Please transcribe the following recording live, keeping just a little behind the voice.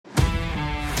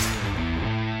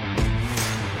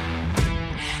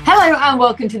Hello and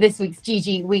welcome to this week's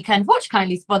GG Weekend Watch,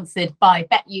 kindly sponsored by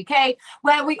Bet UK,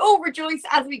 where we all rejoice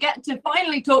as we get to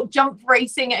finally talk jump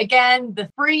racing again. The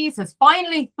freeze has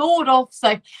finally thawed off,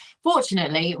 so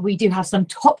fortunately we do have some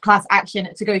top class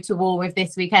action to go to war with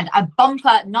this weekend. A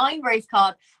bumper 9 race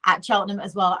card at Cheltenham,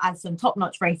 as well as some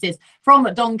top-notch races from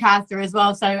Doncaster as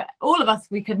well. So all of us,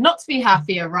 we could not be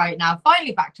happier right now,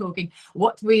 finally back talking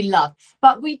what we love.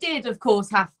 But we did, of course,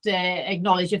 have to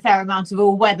acknowledge a fair amount of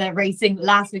all-weather racing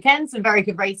last weekend, some very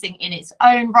good racing in its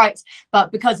own right.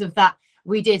 But because of that,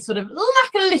 we did sort of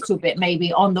lack a little bit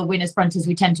maybe on the winners front, as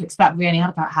we tend to expect. We only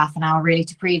had about half an hour really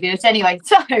to preview it anyway.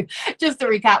 So just to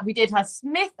recap, we did have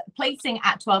Smith placing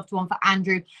at 12-1 for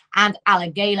Andrew and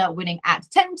Alagala winning at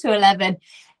 10-11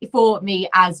 for me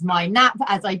as my nap,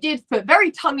 as I did put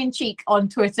very tongue-in-cheek on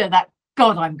Twitter that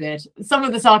God, I'm good. Some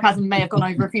of the sarcasm may have gone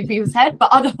over a few people's head, but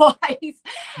otherwise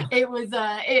it was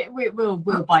we'll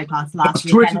bypass last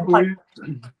weekend.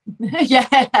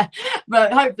 Yeah,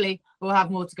 but hopefully we'll have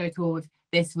more to go towards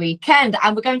this weekend.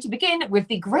 And we're going to begin with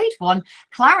the Grade 1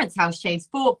 Clarence House Chase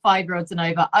for 5-year-olds and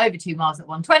over 2 miles at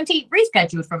 120,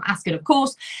 rescheduled from Ascot, of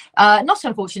course. Not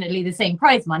unfortunately the same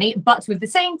prize money, but with the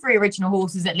same 3 original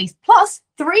horses at least, plus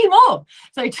 3 more.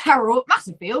 So Terrell,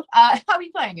 massive field. How are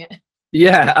you playing it?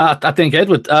 Yeah, I think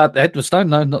Edward Stone.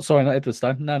 No, not Edward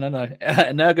Stone. No.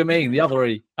 Energumene, the other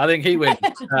E. I think he wins.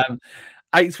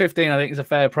 8.15, I think, is a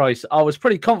fair price. I was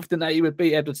pretty confident that he would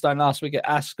beat Edward Stone last week at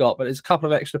Ascot, but there's a couple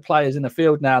of extra players in the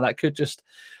field now that could just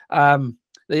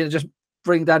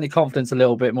bring down your confidence a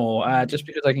little bit more, just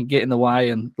because they can get in the way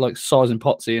and like sizing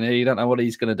Potsy in here. You don't know what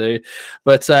he's going to do.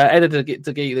 But Edward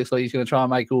De Geet looks like he's going to try and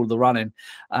make all the running.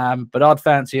 But I'd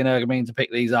fancy Energumene to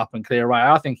pick these up and clear away.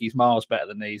 I think he's miles better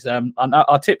than these.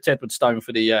 I tipped Edward Stone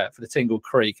for the Tingle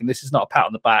Creek, and this is not a pat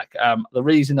on the back. The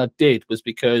reason I did was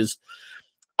because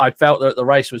I felt that the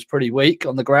race was pretty weak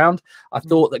on the ground. I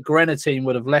thought that Greaneteen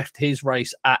would have left his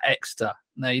race at Exeter.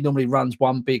 Now, he normally runs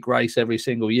one big race every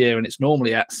single year, and it's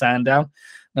normally at Sandown.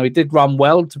 Now, he did run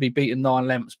well to be beaten 9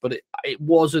 lengths, but it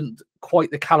wasn't quite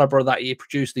the calibre that he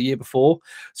produced the year before.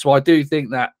 So I do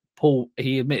think that Paul,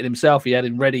 he admitted himself he had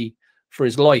him ready for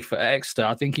his life at Exeter.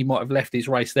 I think he might have left his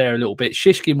race there a little bit.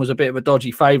 Shishkin was a bit of a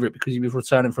dodgy favourite because he was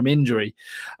returning from injury.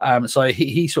 So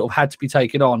he sort of had to be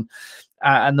taken on.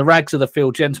 And the rags of the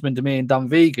field, Gentleman Demee and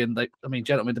Dunvegan,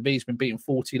 Gentleman Demee's been beaten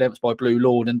 40 lengths by Blue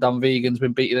Lord, and Dunvegan's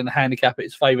been beaten in a handicap at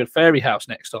his favoured Fairyhouse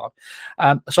next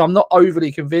time. So I'm not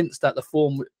overly convinced that the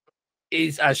form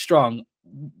is as strong.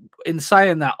 In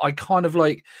saying that, I kind of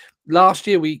like last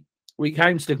year we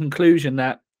came to the conclusion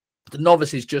that the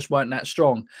novices just weren't that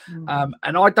strong.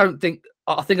 And I think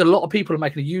a lot of people are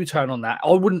making a U-turn on that.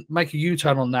 I wouldn't make a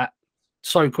U-turn on that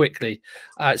so quickly,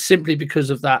 simply because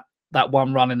of that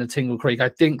one run in the Tingle Creek. I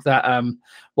think that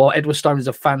while Edward Stone is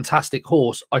a fantastic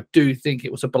horse, I do think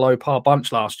it was a below par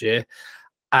bunch last year.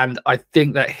 And I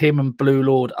think that him and Blue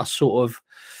Lord are sort of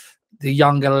the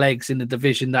younger legs in the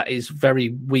division that is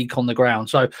very weak on the ground.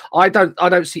 So I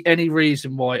don't see any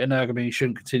reason why Energumene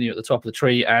shouldn't continue at the top of the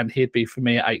tree, and he'd be for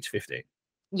me at 8.15.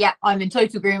 Yeah, I'm in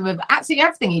total agreement with absolutely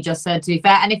everything you just said, to be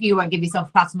fair. And if you won't give yourself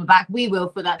a pat on the back, we will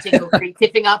for that Tingle Creek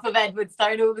tipping up of Edward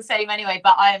Stone all the same anyway.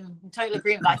 But I am in total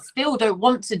agreement. I still don't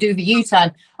want to do the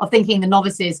U-turn of thinking the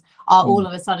novices are all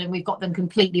of a sudden, we've got them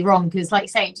completely wrong. Because like you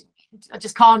say, I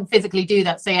just can't physically do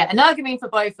that. So yeah, Energumene for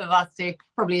both of us too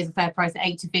probably is a fair price at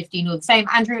 8-15 all the same.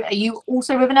 Andrew, are you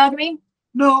also with Energumene?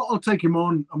 No, I'll take him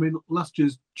on. I mean, last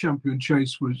year's Champion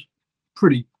Chase was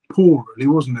pretty poor, really,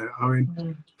 wasn't it? I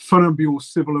mean, Funambule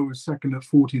Cibolo was second at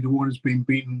 40-1, has been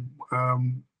beaten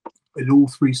in all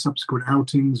 3 subsequent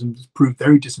outings and has proved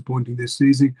very disappointing this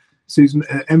season.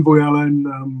 Envoy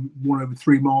Allen won over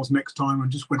 3 miles next time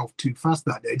and just went off too fast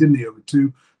that day, didn't he? Over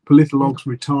 2. Politolog's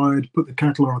retired. Put the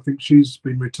Cattle on, I think she's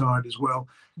been retired as well.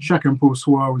 Chacun Pour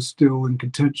Soi was still in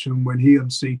contention when he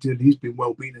unseated. He's been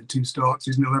well beaten in 2 starts.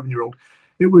 He's an 11-year-old.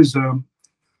 It was more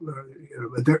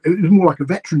like a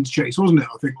veterans chase, wasn't it?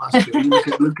 I think last year. Look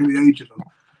at the age of them.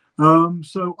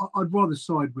 So I'd rather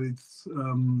side with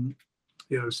some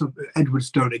Edward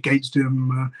Stone against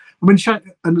him.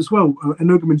 And as well,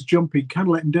 Energumene's jumping can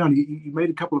let him down. He made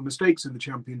a couple of mistakes in the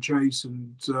Champion Chase,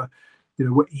 and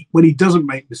when he doesn't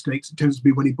make mistakes, it tends to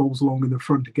be when he bowls along in the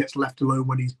front and gets left alone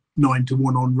when he's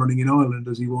 9-1 on running in Ireland,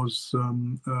 as he was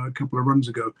a couple of runs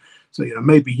ago. So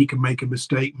maybe he can make a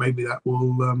mistake. Maybe that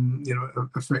will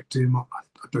affect him. I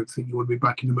don't think you want to be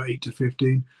backing him at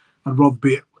 8-15. I'd rather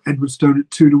be at Edward Stone at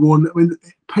 2-1. I mean,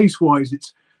 pace wise,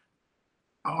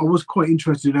 I was quite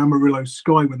interested in Amarillo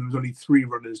Sky when there was only 3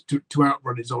 runners to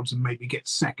outrun his odds and maybe get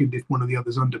second if one of the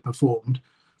others underperformed.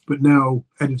 But now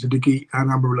Editor De Geet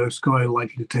and Amarillo Sky are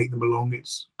likely to take them along.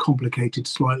 It's complicated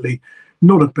slightly.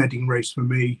 Not a betting race for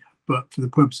me, but for the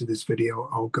purpose of this video,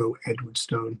 I'll go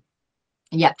Edwardstone.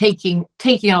 Yeah, taking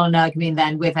on Energumene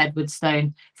then with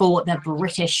Edwardstone for the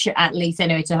British, at least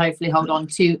anyway, to hopefully hold on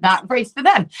to that race for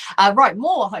them. Right,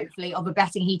 more hopefully of a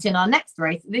betting heat in our next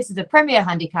race. This is a Premier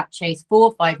Handicap chase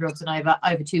for 5-year-olds and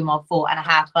over 2 mile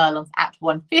 4.5 furlongs at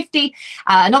 150.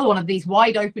 Another one of these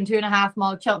wide open 2.5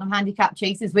 mile Cheltenham Handicap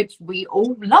chases, which we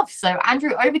all love. So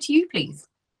Andrew, over to you, please.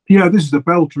 Yeah, this is a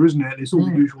belter, isn't it? It's all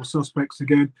the usual suspects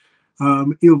again.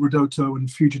 Il Ridotto and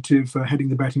Fugitive heading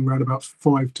the betting round about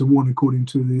 5 to 1, according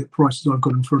to the prices I've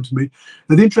got in front of me.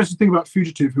 Now, the interesting thing about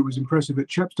Fugitive, who was impressive at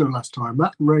Chepstow last time,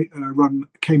 that run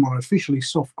came on officially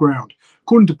soft ground.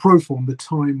 According to Proform, the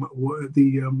time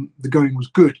the going was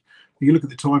good. If you look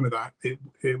at the time of that,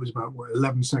 it was about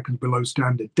 11 seconds below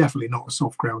standard. Definitely not a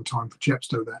soft ground time for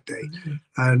Chepstow that day.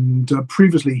 And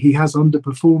previously, he has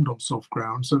underperformed on soft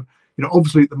ground. So,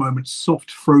 obviously at the moment, soft,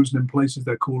 frozen in places,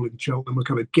 they're calling Cheltenham. We're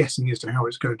kind of guessing as to how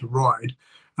it's going to ride.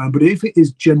 But if it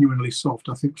is genuinely soft,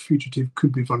 I think Fugitive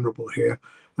could be vulnerable here.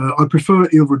 I prefer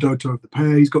Il Ridotto of the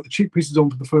pair. He's got the cheek pieces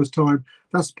on for the first time.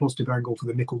 That's a positive angle for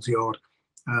the Nichols Yard,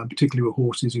 particularly with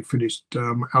horses who finished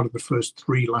out of the first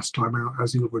 3 last time out,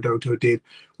 as Il Ridotto did.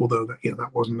 Although that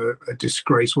wasn't a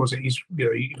disgrace, was it?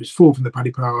 He was 4th in the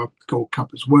Paddy Power Gold Cup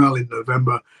as well in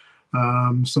November.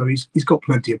 So he's got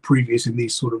plenty of previous in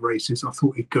these sort of races. I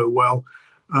thought he'd go well.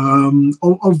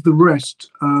 Of the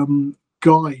rest,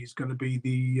 Guy is going to be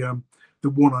the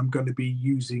one I'm going to be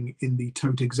using in the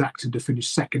Tote Exacta to finish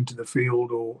second to the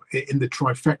field, or in the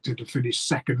trifecta to finish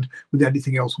second, with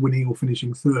anything else winning or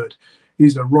finishing third.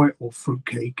 He's a right old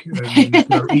fruitcake,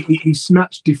 and he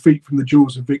snatched defeat from the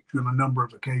jaws of victory on a number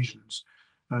of occasions.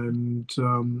 And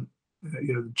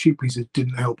the cheap pieces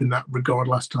didn't help in that regard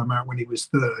last time out when he was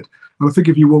third. And I think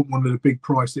if you want one at a big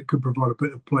price, it could provide a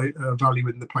bit of value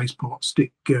in the place pot.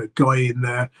 Stick Guy in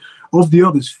there. Of the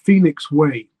others, Phoenix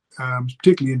Way is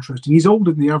particularly interesting. He's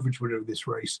older than the average winner of this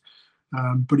race,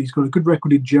 but he's got a good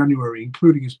record in January,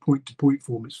 including his point-to-point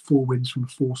form. It's 4 wins from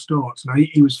 4 starts. Now,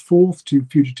 he was 4th to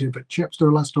Fugitive at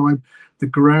Chepstow last time. The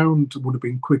ground would have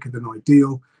been quicker than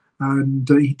ideal, and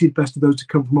he did best of those to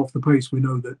come from off the pace. We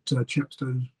know that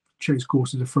Chepstow's chase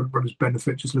courses a front runners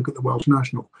benefit. Just look at the Welsh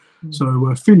National.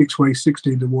 So Phoenix Way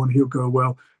 16 to 1, he'll go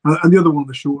well. And the other one on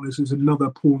the shortlist is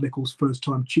another Paul Nicholls first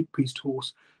time cheek pieced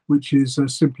horse, which is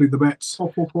Simply the Bets.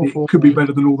 It could be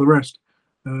better than all the rest.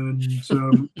 And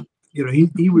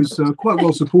he was quite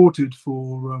well supported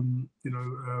for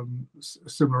a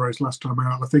similar race last time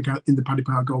out. I think in the Paddy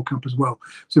Power Gold Cup as well.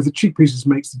 So if the cheek pieces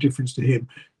makes the difference to him,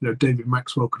 David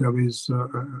Maxwell could have his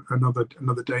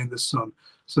another day in the sun.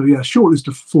 So yeah, short list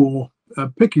of 4.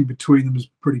 Picking between them is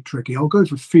pretty tricky. I'll go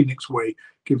for Phoenix Way,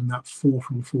 given that 4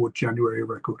 from 4 January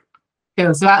record.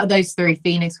 Cool. So out of those 3,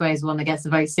 Phoenix Way is one that gets the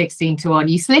vote 16 to 1.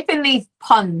 You slip in these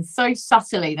puns so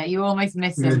subtly that you almost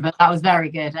miss them, but that was very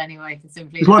good anyway. To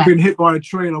simply, it's like being hit by a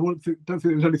train. I don't think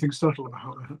there's anything subtle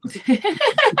about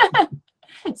that.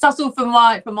 Subtle for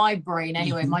my brain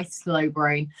anyway, my slow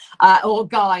brain. Or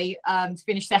Guy to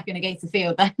finish second against the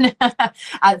field then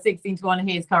at 16 to 1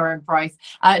 his current price.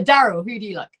 Daryl, who do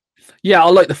you like? Yeah, I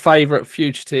like the favourite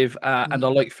Fugitive, and I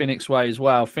like Phoenix Way as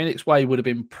well. Phoenix Way would have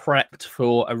been prepped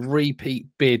for a repeat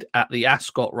bid at the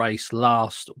Ascot race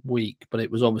last week, but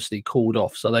it was obviously called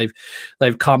off. So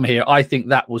they've come here. I think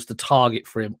that was the target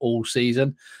for him all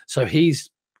season. So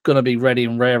he's going to be ready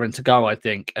and raring to go, I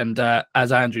think. And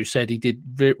as Andrew said, he did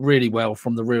really well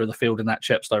from the rear of the field in that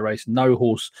Chepstow race. No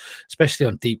horse, especially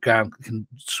on deep ground, can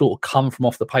sort of come from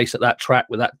off the pace at that track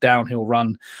with that downhill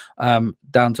run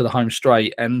down to the home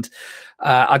straight. And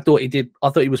I thought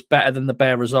he was better than the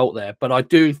bare result there. But I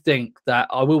do think that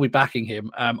I will be backing him.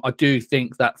 I do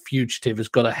think that Fugitive has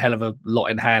got a hell of a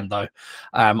lot in hand, though.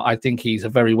 I think he's a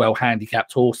very well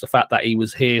handicapped horse. The fact that he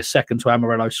was here second to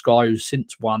Amarillo Sky, who's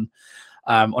since won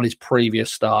on his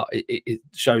previous start, it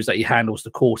shows that he handles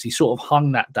the course. He sort of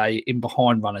hung that day in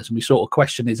behind runners, and we sort of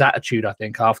questioned his attitude, I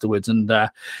think, afterwards. And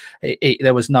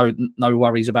there was no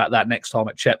worries about that next time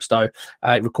at Chepstow.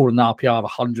 He recorded an RPR of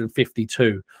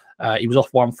 152. He was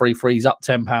off 133. He's up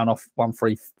 £10 off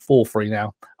 1343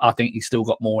 now. I think he's still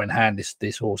got more in hand.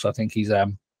 This horse. I think he's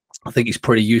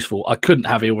pretty useful. I couldn't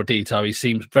have Il Ridotto. He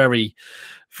seems very,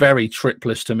 very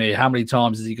tripless to me. How many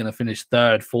times is he going to finish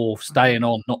third, fourth, staying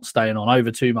on, not staying on,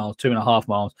 over 2 miles, 2.5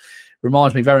 miles?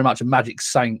 Reminds me very much of Magic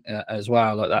Saint as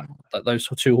well. Like that, those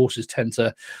 2 horses tend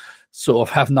to sort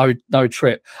of have no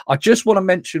trip. I just want to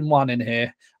mention one in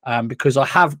here. because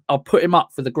I'll put him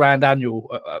up for the Grand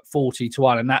Annual at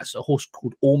 40-1, and that's a horse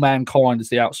called All Mankind, is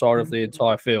the outsider of the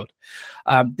entire field.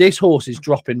 This horse is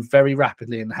dropping very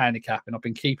rapidly in the handicap, and I've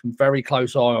been keeping very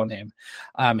close eye on him.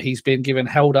 He's been given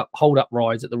hold up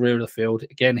rides at the rear of the field.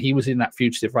 Again, he was in that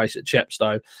fugitive race at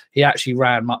Chepstow. He actually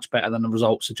ran much better than the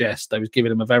results suggest. They was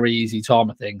giving him a very easy time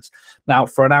of things. Now,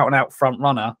 for an out-and-out front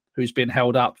runner who's been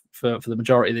held up for the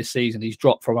majority of this season, he's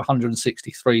dropped from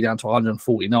 163 down to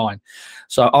 149.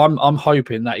 So I'm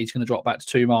hoping that he's going to drop back to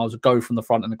 2 miles, go from the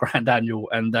front in the Grand Annual,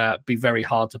 and be very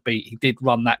hard to beat. He did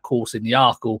run that course in the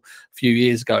Arkle a few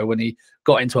years ago when he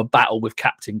got into a battle with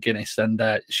Captain Guinness, and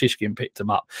Shishkin picked him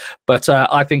up. But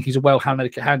I think he's a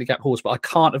well-handicapped horse, but I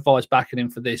can't advise backing him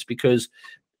for this, because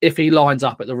if he lines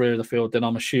up at the rear of the field, then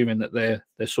I'm assuming that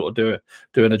they're sort of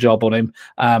doing a job on him.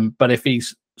 But if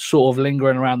he's sort of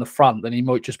lingering around the front, then he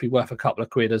might just be worth a couple of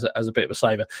quid as a bit of a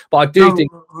saver. But I do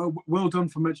think well done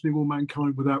for mentioning All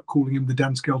Mankind without calling him the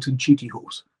Dan Skelton cheaty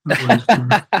horse.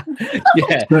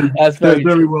 Yeah, that's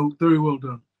very well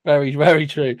done. Very, very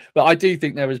true. But I do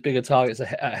think there is bigger targets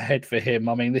ahead for him.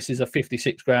 I mean, this is a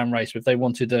 56 grand race. If they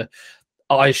wanted to,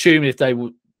 I assume if they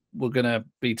were going to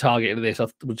be targeting this, I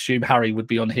would assume Harry would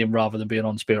be on him rather than being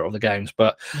on Spirit of the Games.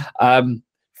 But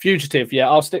Fugitive, yeah,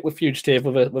 I'll stick with Fugitive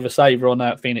with a saver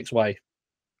on Phoenix Way.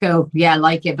 Cool. Yeah, I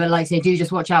like it. But like I say, do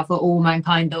just watch out for All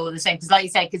Mankind all the same. Because like you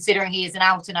say, considering he is an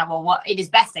out and out, well, in his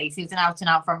best days, he was an out and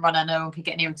out front runner. No one could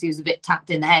get near him because he was a bit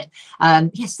tapped in the head.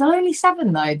 Yeah, still only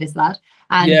 7 though, this lad.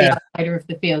 And the outsider of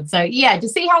the field. So yeah, to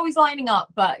see how he's lining up,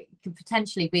 but could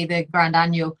potentially be the Grand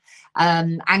Annual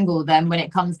angle then when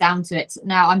it comes down to it.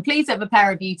 Now, I'm pleased that the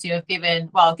pair of you two have given,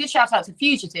 well, a good shout out to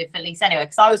Fugitive at least anyway,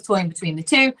 because I was toying between the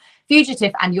two,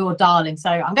 Fugitive and Your Darling.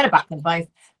 So I'm going to back them both.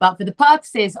 But for the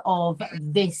purposes of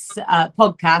this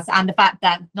podcast and the fact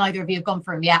that neither of you have gone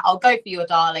for him yet, I'll go for Your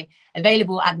Darling,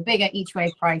 available at the bigger each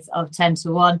way price of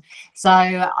 10-1. So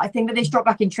I think that this drop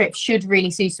back in trip should really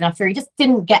suit him after he just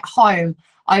didn't get home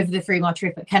over the 3-mile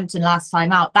trip at Kempton last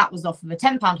time out. That was off of a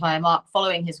 £10 higher mark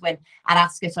following his win at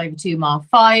Ascot over 2-mile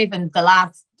 5. And the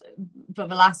last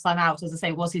time out, as I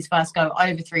say, was his first go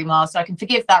over 3 miles. So I can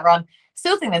forgive that run.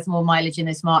 Still think there's more mileage in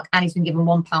this mark, and he's been given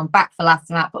 £1 back for last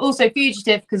time out. But also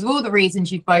Fugitive, because of all the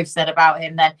reasons you've both said about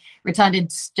him, then returned in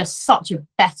just such a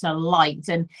better light.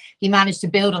 And he managed to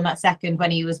build on that second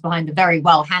when he was behind the very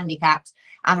well handicapped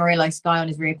Amarillo Sky on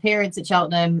his reappearance at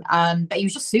Cheltenham. But he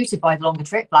was just suited by the longer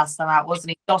trip last time out,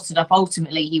 wasn't he? Dotted up,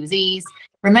 ultimately he was eased,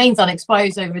 remains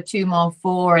unexposed over 2-mile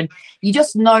 4, and you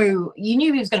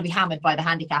knew he was going to be hammered by the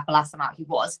handicapper last time out. He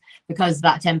was, because of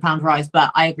that £10 rise.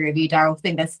 But I agree with you, Daryl. I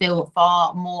think there's still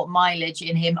far more mileage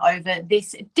in him over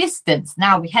this distance.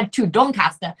 Now we head to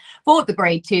Doncaster for the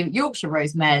Grade 2 Yorkshire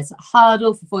Rose Mares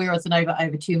Hurdle for 4-year-olds and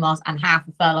over 2 miles and half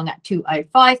a furlong at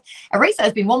 2:05. A race that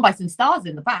has been won by some stars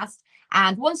in the past.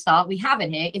 And one star we have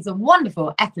in here is a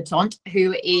wonderful Epatante,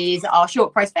 who is our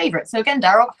short price favourite. So again,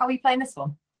 Daryl, how are you playing this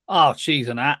one? Oh, she's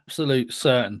an absolute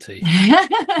certainty.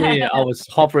 Yeah, I was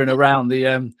hovering around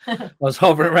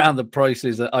the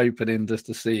prices at opening just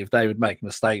to see if they would make a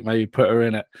mistake, maybe put her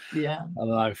in at, I don't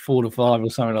know, 4 to 5 or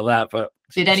something like that. But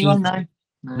did anyone know?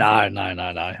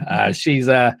 No.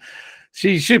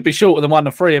 She should be shorter than 1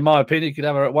 to 3, in my opinion. You could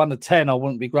have her at 1 to 10. I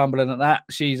wouldn't be grumbling at that.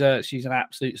 She's an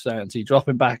absolute certainty.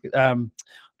 Dropping back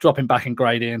in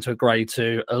Grade E into a Grade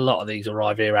 2. A lot of these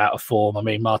arrive here out of form. I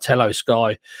mean, Martello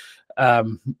Sky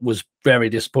was very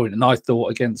disappointing, I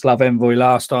thought, against Love Envoy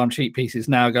last time. Cheap pieces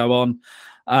now go on.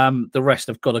 The rest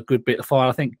have got a good bit of fire.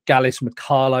 I think Gallus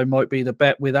McCarlo might be the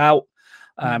bet without,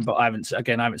 but I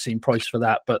haven't seen price for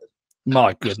that. But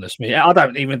my goodness me, I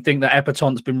don't even think that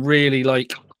Epatante's been really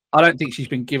I don't think she's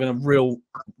been given a real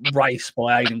race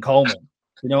by Aidan Coleman.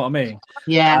 You know what I mean?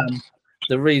 Yeah.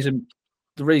 The reason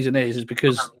is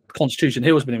because Constitution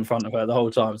Hill's been in front of her the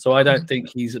whole time. So I don't think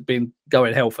he's been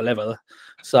going hell for leather.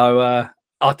 So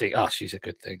I think, she's a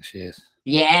good thing. She is.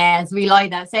 Yes, we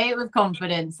like that. Say it with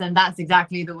confidence. And that's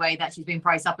exactly the way that she's been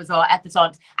priced up as well.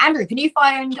 Epatante. Andrew, can you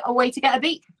find a way to get a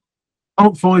beat? I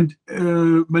don't find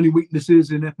many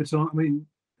weaknesses in Epatante. I mean,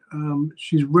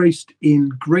 she's raced in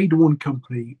Grade 1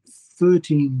 company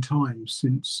 13 times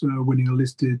since winning a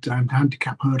listed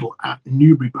handicap hurdle at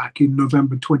Newbury back in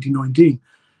November 2019,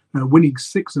 winning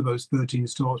 6 of those 13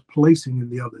 starts, placing in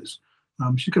the others.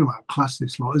 She's going to outclass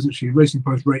this lot, isn't she? Racing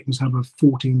Post ratings have her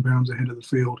 14 pounds ahead of the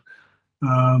field.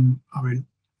 I mean,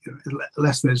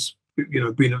 unless there's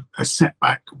been a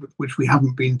setback which we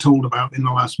haven't been told about in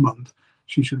the last month,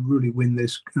 she should really win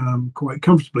this quite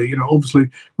comfortably. Obviously,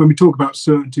 when we talk about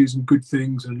certainties and good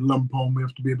things and lump on, we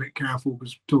have to be a bit careful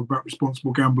because we talk about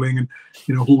responsible gambling and,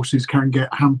 horses can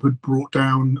get hampered, brought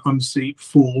down, unseat,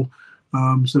 fall.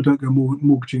 So don't go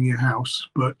mortgaging your house.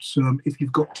 But if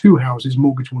you've got 2 houses,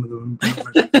 mortgage one of them.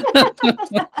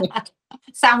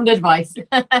 Sound advice.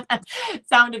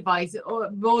 Sound advice. Or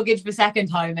mortgage for second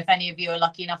home. If any of you are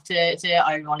lucky enough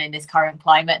to own one in this current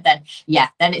climate, then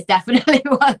it's definitely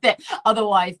worth it.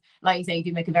 Otherwise, like you say, you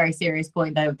do make a very serious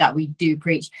point, though, that we do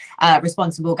preach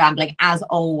responsible gambling as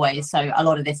always. So a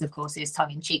lot of this, of course, is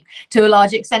tongue in cheek to a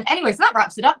large extent. Anyway, so that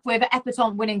wraps it up with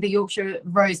Epatante winning the Yorkshire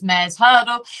Rose Mares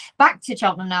Hurdle. Back to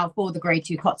Cheltenham now for the Grade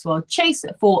 2 Cotswold Chase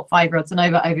for 5-year-olds and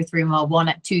over 3 mile 1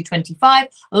 at 225.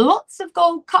 Lots of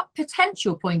Gold Cup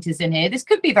potential pointers in here. This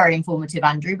could be very informative,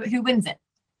 Andrew, but who wins it?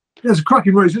 Yeah, it's a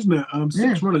cracking race, isn't it?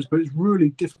 6 runners, but it's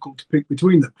really difficult to pick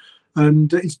between them.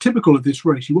 And it's typical of this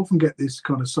race. You often get this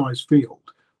kind of size field,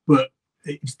 but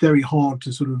it's very hard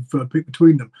to sort of pick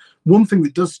between them. One thing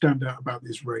that does stand out about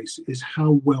this race is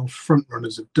how well front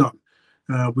runners have done.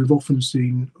 We've often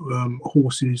seen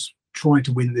horses try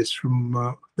to win this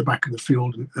from the back of the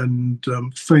field and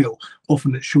fail,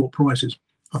 often at short prices.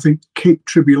 I think Cape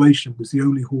Tribulation was the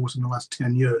only horse in the last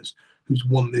 10 years who's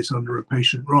won this under a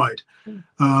patient ride.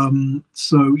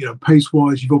 So,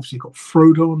 pace-wise, you've obviously got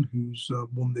Frodon, who's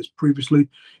won this previously.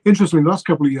 Interestingly, the last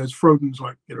couple of years, Frodon's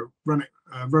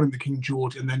running the King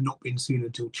George and then not being seen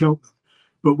until Cheltenham.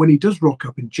 But when he does rock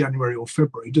up in January or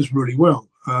February, he does really well.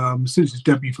 Since his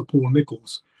debut for Paul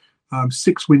Nicholls,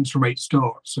 6 wins from 8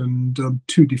 starts and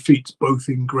 2 defeats, both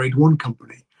in Grade 1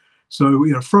 company. So,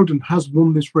 Frodon has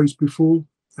won this race before.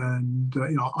 And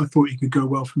I thought he could go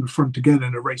well from the front again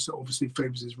in a race that obviously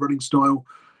favours his running style.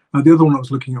 The other one I was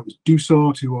looking at was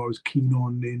Dusart, who I was keen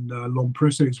on in Long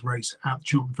Presso's race at the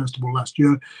Cheltenham Festival last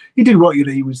year. He did well.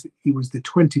 He was the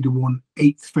 20-1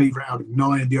 8th favourite out of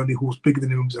 9. The only horse bigger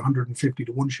than him was 150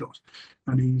 to 1 shot,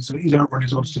 and he's outrun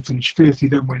his odds to finish 5th. He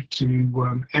then went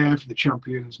to Ayr for the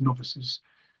Champions Novices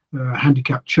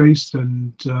handicap chase,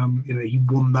 and he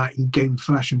won that in game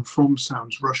fashion from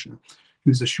Sounds Russian,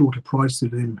 who's a shorter price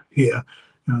than him here.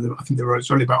 I think there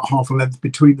was only about half a length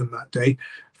between them that day.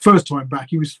 First time back,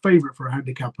 he was favourite for a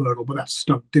handicap hurdle, but that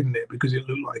stuck, didn't it? Because it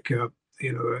looked like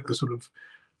a sort of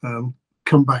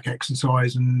comeback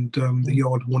exercise, and the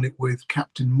yard won it with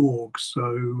Captain Morg.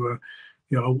 So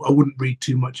I wouldn't read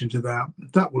too much into that.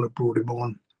 That will have brought him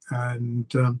on,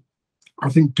 and I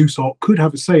think Dusart could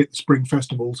have a say at the spring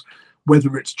festivals,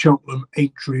 whether it's Cheltenham,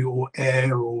 Aintree, or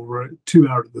Ayr, or 2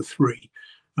 out of the 3.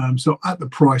 So at the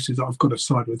prices, I've got to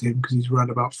side with him because he's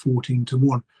around about 14 to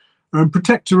 1.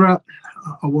 Protectorate,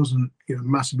 I wasn't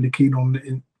massively keen on it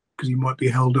because he might be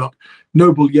held up.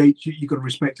 Noble Yates, you've got to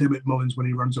respect Emmett Mullins when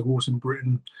he runs a horse in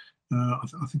Britain. I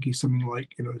think he's something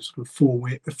like sort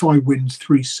of 5 wins,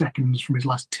 3 seconds from his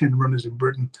last 10 runners in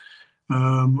Britain.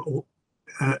 And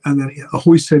then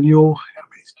Ahoy Senor.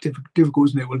 It's difficult,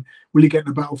 isn't it? Will he get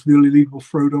in a battle for the early lead with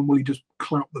Frodon? Will he just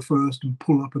clout the first and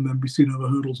pull up and then be seen over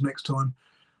hurdles next time?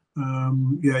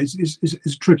 It's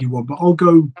a tricky one, but I'll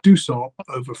go Dusart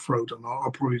over Frodon. I'll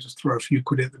probably just throw a few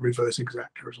quid at the reverse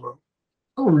exactor as well.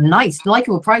 Oh, nice.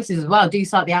 Likeable prices as well.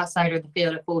 Dusart, the outsider of the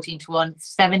field at 14 to 1,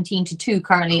 17 to 2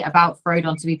 currently about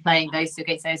Frodon to be playing those. So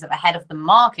gets those at the head of the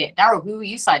market. Darryl, who are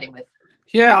you siding with?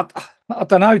 Yeah, I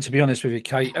don't know, to be honest with you,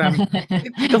 Kate.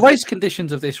 The race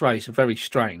conditions of this race are very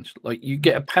strange. Like, you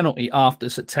get a penalty after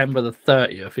September the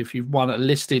 30th if you've won a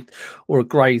listed or a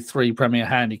Grade 3 Premier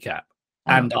Handicap.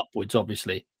 And upwards,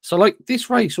 obviously. So, this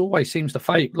race always seems to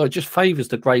favours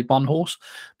the Grade 1 horse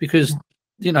because,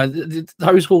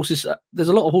 those horses, there's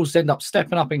a lot of horses end up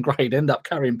stepping up in grade, end up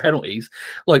carrying penalties.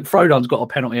 Like, Frodon's got a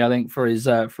penalty, I think, for his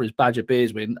Badger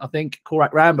Beers win. I think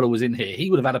Korak Rambler was in here. He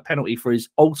would have had a penalty for his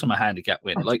Ultima handicap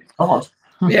win.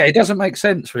 Yeah, it doesn't make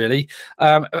sense, really.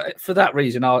 For that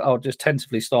reason, I'll just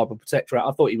tentatively start with Protectorate.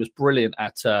 I thought he was brilliant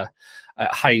at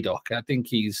Haydock. I think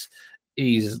he's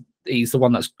the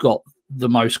one that's got the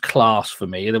most class for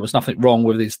me. There was nothing wrong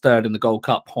with his third in the Gold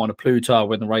Cup behind a Pluto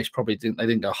when the race probably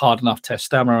didn't go hard enough, test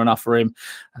stamina enough for him.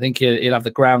 I think he'll have the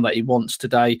ground that he wants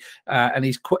today, and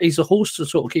he's a horse to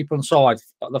sort of keep on side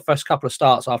the first couple of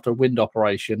starts after a wind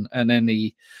operation, and then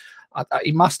he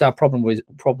must have problems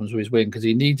with his win because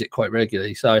he needs it quite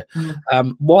regularly. So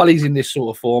while he's in this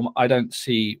sort of form, I don't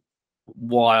see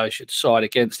why I should side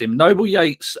against him. Noble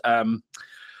Yates,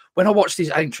 when I watched his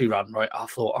Aintree run, right, I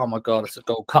thought, oh my God, it's a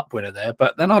Gold Cup winner there.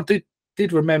 But then I did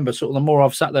remember, sort of the more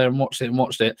I've sat there and watched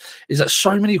it, is that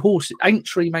so many horses,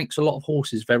 Aintree makes a lot of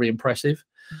horses very impressive.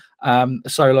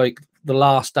 So like the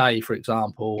last day, for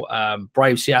example,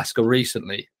 Brave Siaska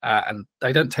recently, and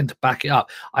they don't tend to back it up.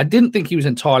 I didn't think he was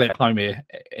entirely at home here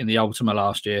in the Ultima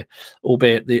last year,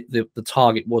 albeit the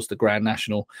target was the Grand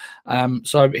National.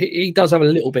 So he does have a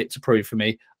little bit to prove for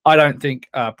me. I don't think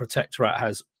Protectorate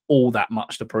has all that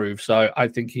much to prove. So I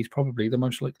think he's probably the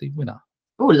most likely winner.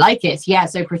 Oh, like it. Yeah,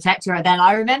 so Protectorate then.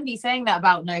 I remember you saying that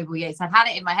about Noble Yates. I've had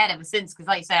it in my head ever since, because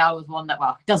like you say, I was one that,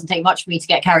 well, it doesn't take much for me to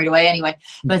get carried away anyway.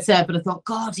 But I thought,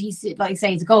 God, he's, like you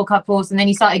say, he's a Gold Cup horse. And then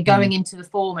he started going into the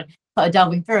form and started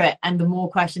delving through it. And the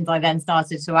more questions I then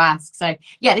started to ask. So,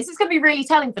 yeah, this is going to be really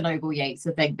telling for Noble Yates,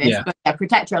 I think. This. But yeah,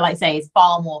 Protectorate, like I say, is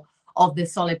far more of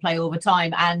this solid play over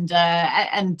time, and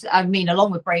I mean,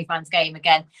 along with Brave Man's Game,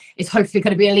 again, is hopefully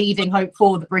going to be a leading hope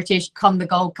for the British come the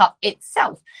Gold Cup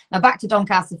itself. Now back to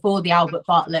Doncaster for the Albert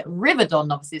Bartlett Riverdon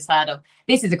novices hurdle.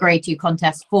 This is a Grade 2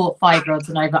 contest for 5-year-olds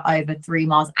and over 3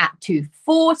 miles at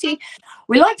 240.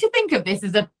 We like to think of this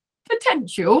as a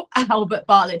potential Albert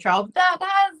Bartlett trial, but that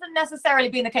hasn't necessarily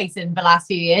been the case in the last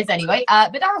few years anyway.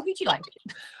 But Darryl, who do you like?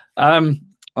 I'm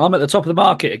at the top of the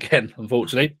market again,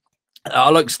 unfortunately.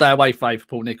 I like Stay Away Faith for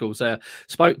Paul Nicholls.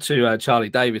 Spoke to Charlie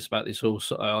Davis about this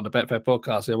horse on the Betfair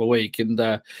podcast the other week, and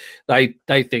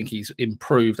they think he's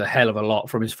improved a hell of a lot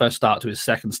from his first start to his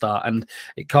second start, and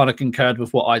it kind of concurred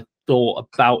with what I thought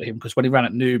about him, because when he ran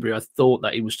at Newbury, I thought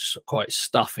that he was just quite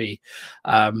stuffy.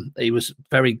 He was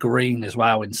very green as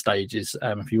well in stages.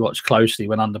 If you watch closely,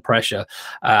 when under pressure,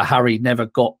 Harry never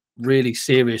got really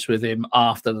serious with him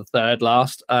after the third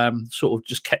last, sort of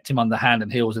just kept him under hand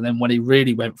and heels, and then when he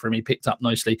really went for him, he picked up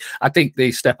nicely. I think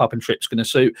the step up and trip's going to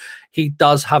suit. He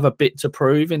does have a bit to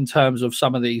prove in terms of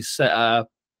some of these a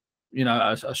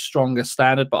stronger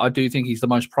standard, but I do think he's the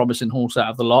most promising horse out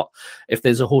of the lot. If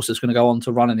there's a horse that's going to go on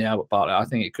to run in the Albert Bartlett, I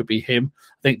think it could be him.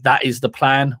 I think that is the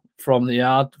plan from the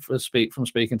yard, from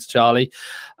speaking to Charlie,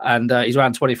 and he's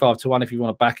around 25-1 if you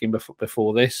want to back him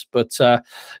before this. But is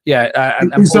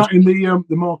that in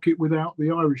the market without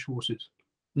the Irish horses?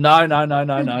 No.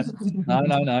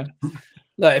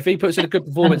 Look, if he puts in a good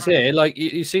performance here, like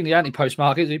you've seen the anti-post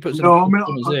markets, he puts in a good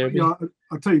performance here.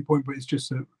 I tell your point, but it's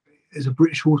just is a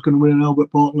British horse going to win an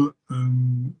Albert Bartlett?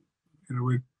 You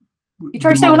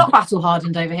try to say we're not battle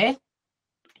hardened over here.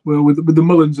 Well, with the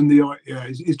Mullins and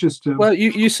it's just. Well,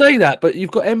 you say that, but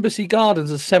you've got Embassy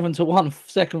Gardens as 7-1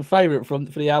 second favourite for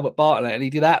the Albert Bartlett, and he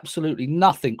did absolutely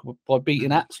nothing by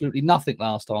beating absolutely nothing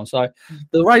last time. So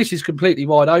the race is completely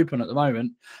wide open at the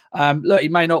moment. Look, he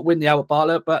may not win the Albert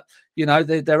Bartlett, but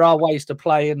there are ways to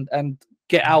play and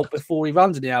get out before he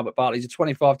runs in the Albert Bartlett. He's a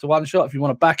 25-1 shot. If you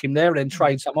want to back him there and then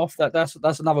trade some off,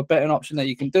 that's another betting option that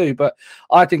you can do. But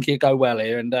I think he'll go well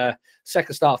here. And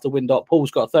second start after Windop,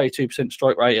 Paul's got a 32%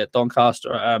 strike rate at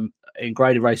Doncaster in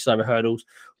graded races over hurdles.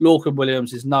 Lorcan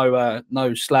Williams is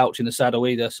no slouch in the saddle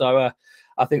either. So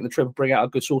I think the trip will bring out a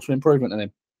good source of improvement in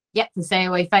him. Yep, the Stay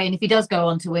Away Faye. And if he does go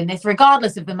on to win this,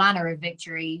 regardless of the manner of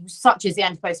victory, such as the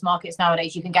anti-post markets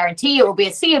nowadays, you can guarantee it will be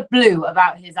a sea of blue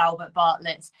about his Albert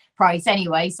Bartlett's price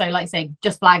anyway. So, like I say,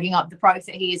 just flagging up the price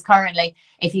that he is currently.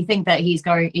 If you think that he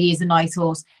is a nice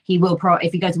horse, he will.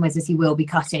 If he goes and wins this, he will be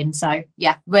cut in. So,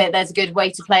 yeah, there's a good way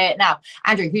to play it now.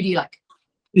 Andrew, who do you like?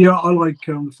 Yeah, I like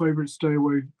the favourite Stay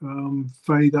Away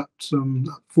Faye. That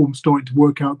form's starting to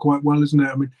work out quite well, isn't it?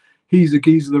 I mean, he's the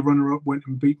geezer, runner-up, went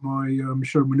and beat my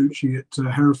Michelle Minucci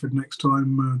at Hereford next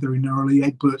time very narrowly.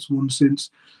 Egbert's won since.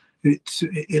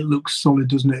 It looks solid,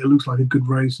 doesn't it? It looks like a good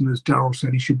race, and as Darryl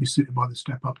said, he should be sitting by the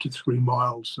step up to 3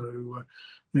 miles. So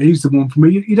he's the one for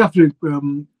me. You'd have to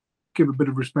give a bit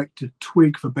of respect to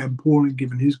Twig for Ben Pauling,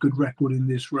 given his good record in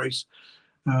this race.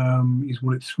 He's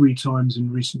won it 3 times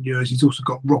in recent years. He's also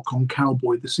got Rock on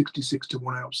Cowboy, the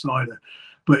 66-1 outsider.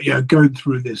 But yeah, going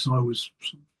through this, I was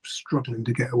struggling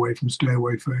to get away from Stay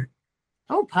Away Faye.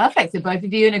 Oh, perfect. So both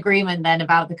of you in agreement then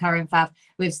about the current fav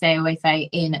with Stay Away Faye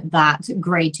in that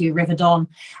Grade 2 Riverdon.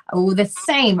 Oh, the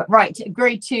same. Right,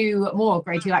 Grade 2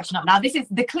 action up now. This is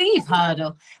the Cleve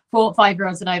hurdle for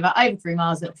 5-year-olds and over 3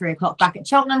 miles at 3 o'clock back at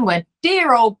Cheltenham, where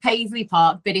dear old Paisley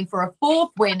Park bidding for a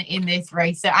 4th win in this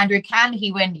race. So, Andrew, can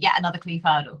he win yet another Cleve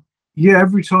hurdle? Yeah,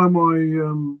 every time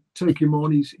I take him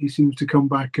on, he seems to come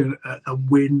back a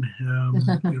win.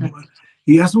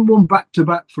 He hasn't won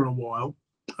back-to-back for a while.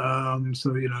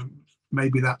 So,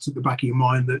 maybe that's at the back of your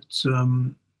mind that,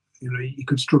 he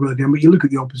could struggle again. But you look at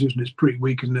the opposition, it's pretty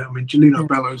weak, isn't it? I mean, Gelino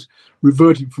Bellows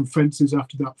reverting from fences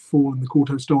after that fall in the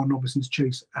Quarto Star Novices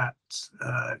chase at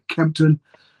Kempton.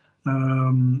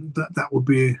 That would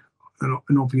be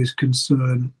an obvious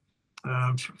concern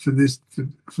for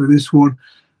this one.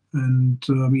 And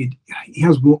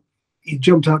he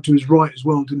jumped out to his right as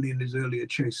well, didn't he, in his earlier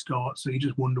chase start? So you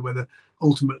just wonder whether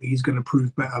ultimately he's going to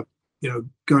prove better,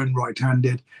 going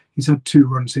right-handed. He's had 2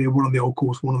 runs here, one on the old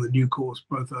course, one on the new course,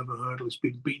 both over hurdle. He's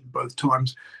been beaten both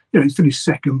times. He's finished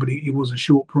second, but he was a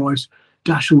short price.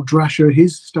 Dashel Drasher,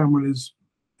 his stamina is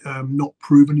not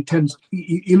proven.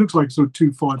 He looks like a sort of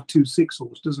 2.5, 2.6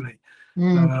 horse, doesn't he?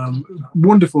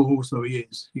 Wonderful horse though he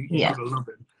is. You've Yeah. got to love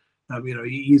him.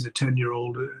 He is a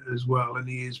 10-year-old as well, and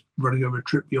he is running over a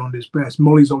trip beyond his best.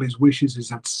 Molly's Ollie's Wishes has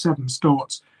had 7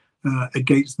 starts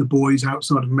against the boys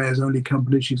outside of Mares Only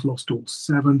Company. She's lost all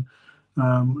 7.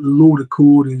 Lord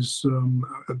Accord is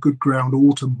a good ground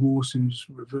autumn horse who's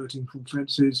reverting from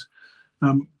fences.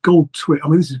 Gold Tweet.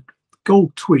 This is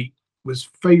Gold Tweet was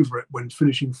favourite when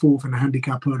finishing 4th in a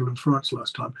handicap hurdle in France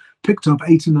last time. Picked up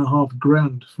 8.5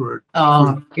 grand for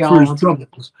his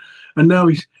troubles, and now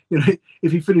he's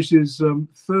if he finishes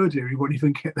 3rd here, he won't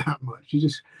even get that much.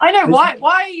 I know why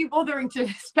are you bothering to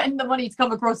spend the money to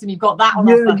come across and you've got that on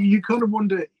offer? You kind of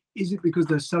wonder, is it because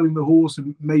they're selling the horse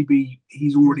and maybe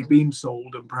he's already been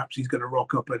sold and perhaps he's going to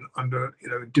rock up under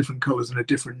different colours and a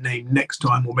different name next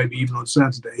time, or maybe even on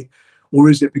Saturday? Or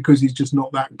is it because he's just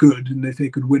not that good, and if they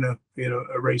could win a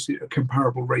race, a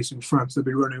comparable race in France, they'd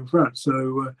be running in France?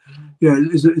 So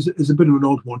it's a bit of an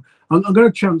odd one. I'm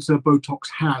going to chance Botox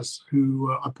Has,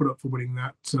 who I put up for winning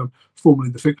that formerly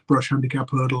the Fixed Brush handicap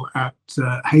hurdle at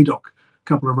Haydock a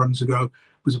couple of runs ago.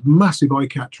 Was a massive eye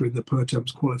catcher in the Per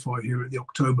Temps qualifier here at the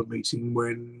October meeting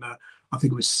when I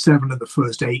think it was 7 of the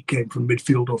first 8 came from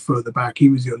midfield or further back. He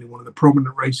was the only one of the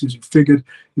prominent racers who figured.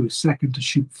 He was second to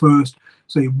shoot first.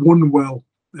 So he won well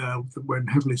when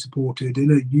heavily supported in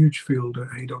a huge field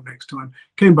at Haydock next time.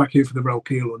 Came back here for the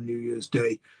Relkeel on New Year's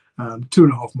Day.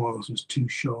 2.5 miles was too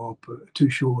sharp,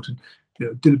 too short, and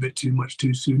did a bit too much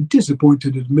too soon.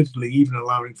 Disappointed, admittedly, even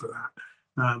allowing for that.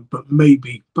 But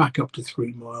maybe back up to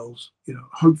 3 miles.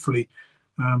 Hopefully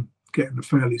getting a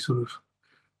fairly sort of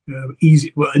an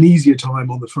easier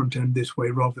time on the front end this way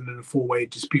rather than in a 4-way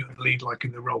disputed lead like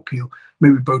in the Relkeel.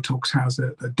 Maybe Botox Has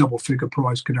a double-figure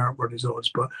price can outrun his odds,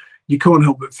 but you can't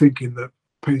help but thinking that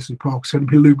Paisley Park's going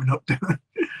to be looming up there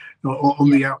on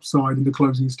the outside in the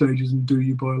closing stages and do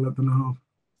you by 11.5.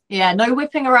 Yeah, no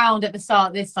whipping around at the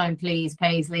start this time, please,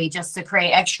 Paisley, just to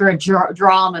create extra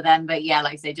drama then. But yeah,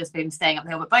 like I say, just been staying up the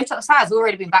hill. But Botox Has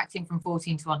already been backed in from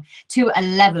 14-1 to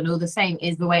 11. All the same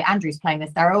is the way Andrew's playing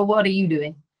this. Daryl, what are you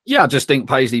doing? Yeah, I just think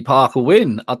Paisley Park will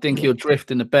win. I think he'll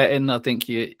drift in the betting. I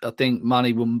think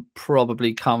money will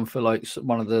probably come for like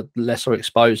one of the lesser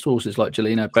exposed horses like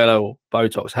Gelino Bello or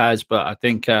Botox Has. But I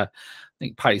think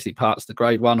Paisley Park's the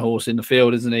grade 1 horse in the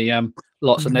field, isn't he?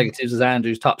 Lots of negatives, as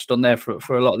Andrew's touched on there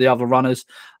for a lot of the other runners.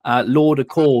 Lord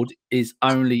Accord is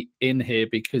only in here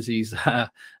because he's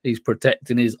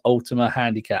protecting his Ultima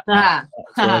handicap. That's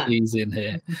why he's in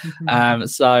here.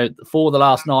 So 4 of the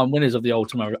last 9 winners of the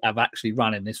Ultima have actually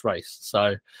run in this race.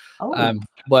 So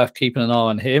worth keeping an eye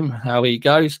on him, how he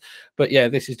goes. But yeah,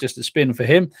 this is just a spin for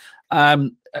him.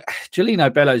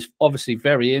 Gelino Bello's obviously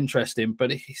very interesting,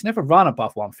 but he's never run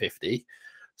above 150.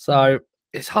 So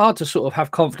it's hard to sort of have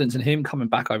confidence in him coming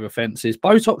back over fences.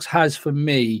 Botox Has, for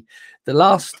me,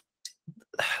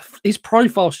 his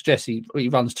profile suggests he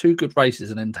runs 2 good races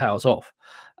and then tails off.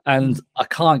 And I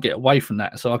can't get away from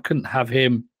that. So I couldn't have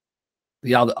him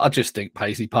the other. I just think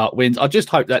Paisley Park wins. I just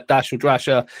hope that Dash or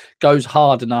Drasher goes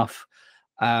hard enough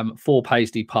for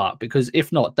Paisley Park, because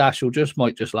if not, Dash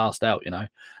might just last out,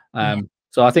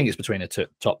 So I think it's between the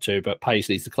top 2, but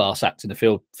Paisley's the class act in the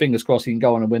field. Fingers crossed he can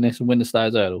go on and win this and win the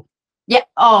Stayers Hurdle. Yeah,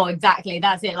 oh, exactly.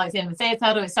 That's it. Like I said, the Stayers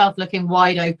Hurdle itself looking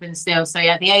wide open still. So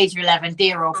yeah, at the age of 11,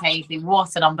 dear old Paisley,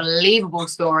 what an unbelievable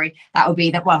story that would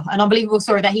be. An unbelievable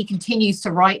story that he continues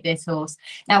to write, this horse.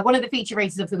 Now, one of the feature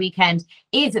races of the weekend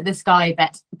is at the Sky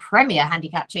Bet Premier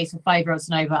Handicap Chase for 5-year-olds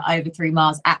and over 3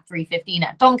 miles at 3:15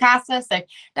 at Doncaster. So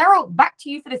Daryl, back to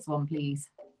you for this one, please.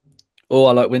 Oh,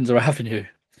 I like Windsor Avenue.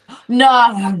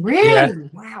 No, really? Yeah,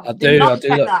 wow. I do.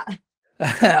 That.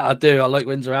 I do. I like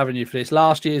Windsor Avenue for this.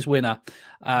 Last year's winner.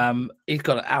 He's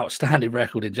got an outstanding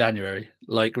record in January.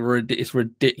 Like, it's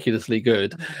ridiculously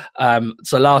good.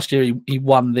 So last year he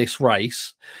won this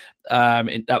race.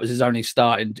 That was his only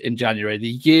start in January. The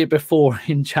year before,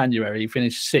 in January, he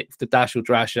finished 6th to Dash or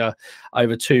Drasher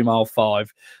over 2 mile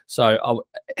 5. So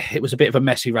it was a bit of a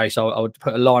messy race. I would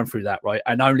put a line through that, right?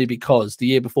 And only because the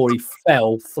year before he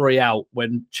fell 3 out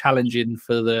when challenging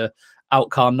for the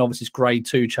Outcar Novices Grade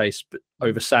 2 chase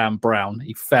over Sam Brown.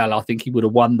 He fell. I think he would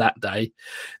have won that day.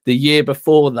 The year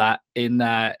before that, in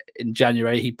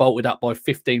January, he bolted up by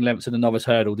 15 lengths in the Novice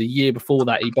Hurdle. The year before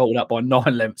that, he bolted up by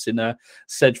 9 lengths in a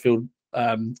Sedgefield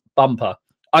bumper.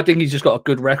 I think he's just got a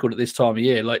good record at this time of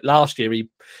year. Like last year,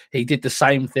 he did the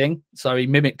same thing. So he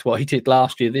mimicked what he did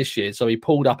last year this year. So he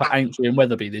pulled up at Aintree and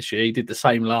Wetherby this year. He did the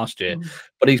same last year.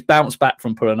 But he's bounced back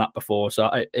from pulling up before. So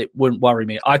it wouldn't worry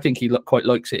me. I think he quite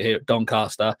likes it here at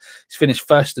Doncaster. He's finished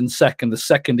 1st and 2nd. The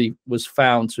second he was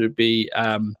found to be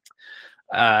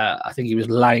I think he was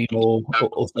lame or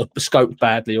scoped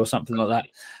badly or something like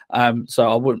that. So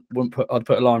I I'd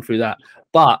put a line through that.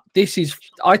 But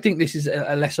I think this is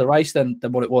a lesser race than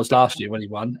what it was last year when he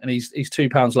won, and he's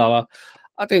 £2 lower.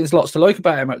 I think there's lots to like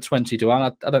about him at 20 to 1.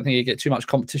 I don't think you get too much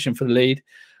competition for the lead.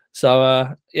 So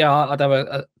I'd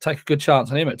have take a good chance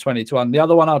on him at 20 to 1. The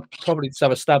other one I'd probably just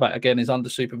have a stab at again is Under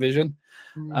Supervision.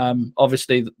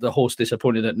 Obviously the horse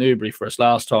disappointed at Newbury for us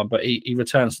last time, but he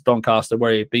returns to Doncaster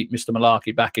where he beat Mr.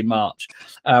 Malarkey back in March.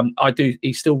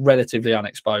 He's still relatively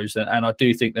unexposed, and I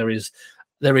do think there is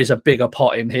a bigger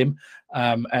pot in him.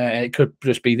 And it could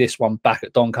just be this one back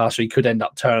at Doncaster. He could end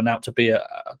up turning out to be a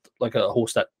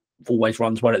horse that always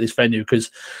runs well at this venue,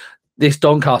 because this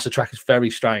Doncaster track is very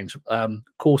strange.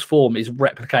 Course form is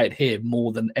replicated here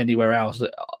more than anywhere else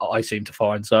that I seem to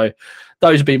find. So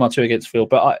those would be my two against Phil.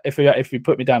 But if you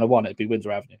put me down to one, it'd be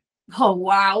Windsor Avenue. Oh,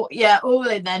 wow. Yeah, all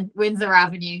in then. Windsor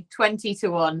Avenue, 20 to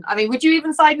 1. I mean, would you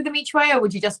even side with him each way, or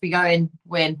would you just be going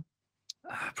win?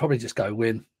 Probably just go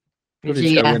win.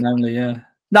 Probably just go win only, yeah.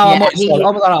 No, yeah,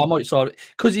 I might side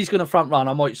because he's going to front run.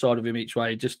 I might side with him each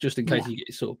way, just in case he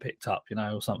gets sort of picked up,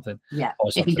 or something. Yeah,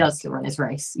 if he does still run his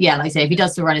race. Yeah, like I say, if he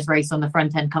does still run his race on the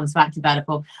front end, comes back to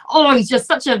Badderpool. Oh, he's just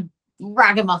such a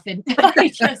ragamuffin.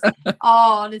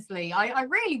 Honestly, I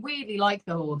really weirdly like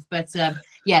the horse, but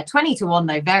 20 to 1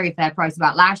 though, very fair price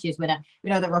about last year's winner.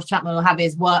 We know that Ross Chapman will have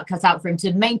his work cut out for him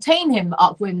to maintain him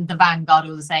up with the Vanguard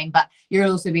all the same, but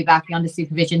you'll also be backing Under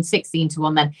Supervision, 16 to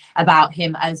 1 then about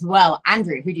him as well.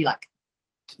 Andrew, who do you like?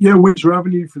 Yeah, Windsor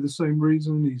Avenue for the same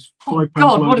reason. He's £5.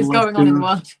 God, what is going on in the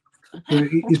world?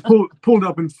 He's pulled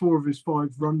up in 4 of his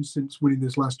 5 runs since winning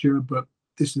this last year, but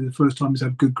this is the first time he's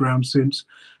had good ground since.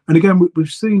 And again, we've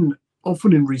seen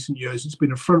often in recent years, it's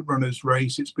been a front runners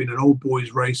race. It's been an old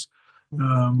boys race.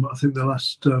 I think the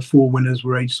last 4 winners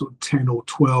were aged sort of 10 or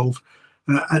 12.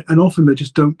 And often they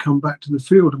just don't come back to the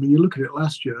field. I mean, you look at it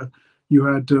last year, you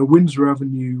had Windsor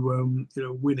Avenue,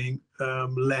 winning,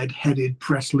 led, headed,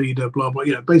 press leader, blah, blah,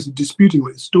 basically disputing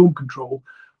with Storm Control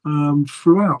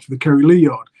throughout for the Kerry Lee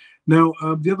yard. Now,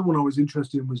 the other one I was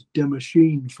interested in was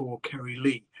Demachine for Kerry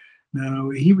Lee. Now,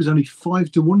 he was only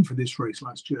 5 to 1 for this race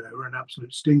last year, an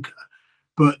absolute stinker.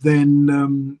 But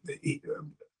then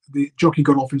the jockey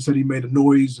got off and said he made a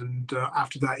noise, and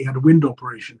after that he had a wind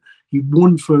operation. He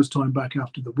won first time back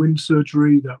after the wind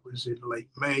surgery. That was in late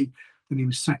May. Then he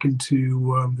was second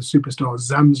to the superstar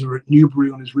Zamza at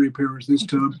Newbury on his reappearance this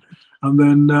term. And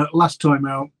then last time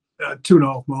out,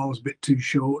 2.5 miles, a bit too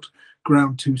short,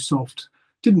 ground too soft.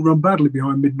 Didn't run badly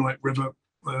behind Midnight River.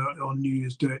 On New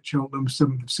Year's Day at Cheltenham,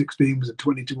 7th of 16 was a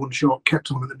 20 to 1 shot,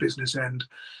 kept on at the business end.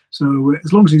 So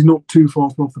as long as he's not too far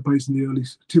off the pace in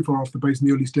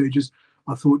the early stages,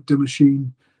 I thought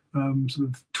Demachine, sort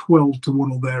of 12 to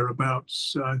 1 or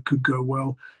thereabouts, could go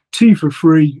well. T for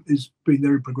Free has been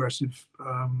very progressive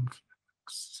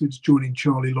since joining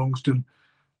Charlie Longston,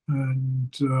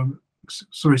 and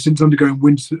since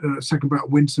undergoing second bout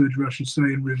of wind surgery, I should say,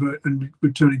 and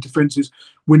returning to fences,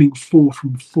 winning 4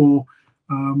 from 4.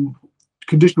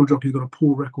 Conditional jockey got a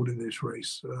poor record in this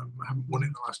race. I haven't won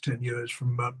in the last 10 years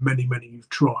from many you've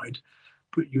tried,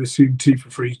 but you assume T for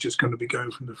Free is just going to be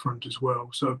going from the front as well.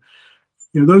 So,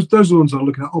 those are the ones I'm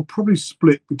looking at. I'll probably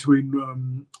split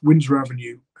between Windsor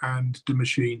Avenue and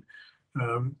Demachine,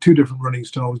 2 different running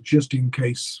styles, just in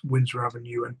case Windsor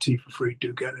Avenue and T for Free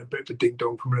do get a bit of a ding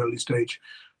dong from an early stage.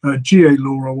 GA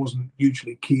Law I wasn't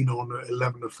hugely keen on at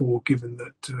 11 to 4, given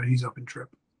that he's up in trip.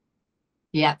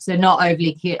 Yeah, so not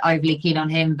overly keen on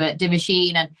him, but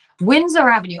Demachine and Windsor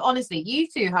Avenue. Honestly, you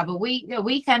two have a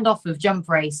weekend off of jump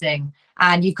racing,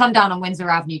 and you've come down on Windsor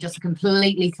Avenue just to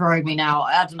completely throw me now.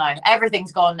 I don't know.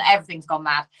 Everything's gone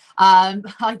mad. I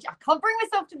can't bring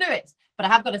myself to do it, but I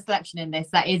have got a selection in this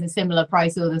that is a similar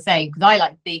price or the same, because I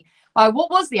like the.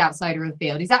 What was the outsider of the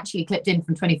field? He's actually clipped in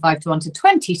from 25 to 1 to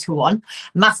 20 to 1.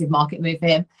 Massive market move for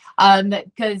him.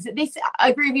 Because this,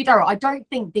 I agree with you, Darryl. I don't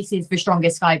think this is the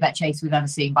strongest Sky Bet chase we've ever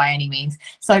seen by any means.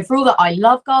 So for all that, I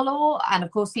love Galore, and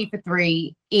of course, C for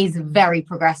 3 is very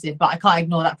progressive, but I can't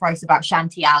ignore that price about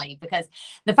Shanty Alley, because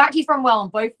the fact he's run well on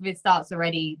both of his starts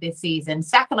already this season,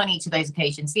 second on each of those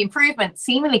occasions, the improvement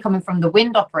seemingly coming from the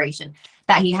wind operation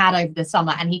that he had over the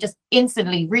summer, and he just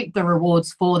instantly reaped the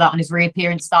rewards for that on his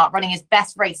reappearance start, running his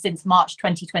best race since March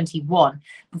 2021,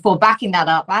 before backing that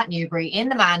up at Newbury in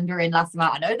the Mandarin last time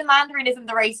out. I know the Mandarin isn't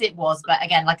the race it was, but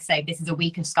again, like I say, this is a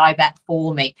week of Sky Bet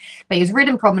for me. But he was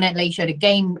ridden prominently, showed a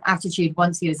game attitude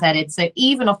once he was headed, so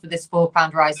even off of this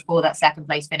 £4 rise for that second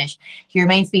place finish, he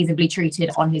remains feasibly treated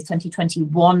on his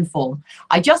 2021 form.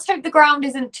 I just hope the ground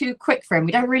isn't too quick for him.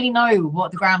 We don't really know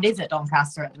what the ground is at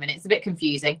Doncaster at the minute. It's a bit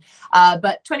confusing.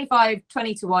 But 25,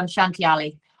 20 to 1, Shanty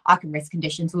Alley. Can Risk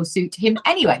conditions will suit him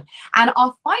anyway. And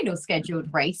our final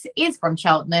scheduled race is from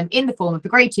Cheltenham in the form of the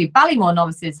Grade 2 Ballymore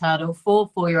Novices Hurdle for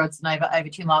 4-year-olds and over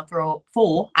 2 mile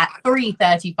 4 at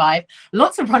 3:35.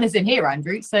 Lots of runners in here,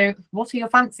 Andrew. So what are your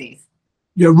fancies?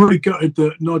 Yeah, really gutted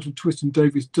that Nigel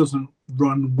Twiston-Davies doesn't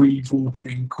run We've All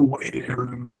Been Caught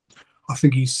here. I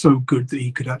think he's so good that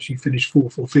he could actually finish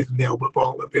 4th or 5th in the Albert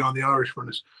Bartlett behind the Irish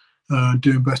runners,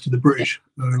 doing best of the British.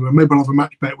 Maybe I'll have a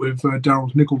match bet with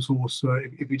Darrell's Nichols horse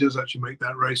if he does actually make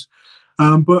that race.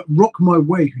 But Rock My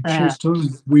Way, who chased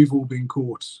home We've All Been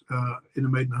Caught in a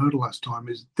maiden hurdle last time,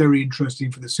 is very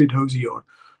interesting for the Sid Hosey yard.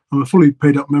 I'm a fully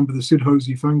paid up member of the Sid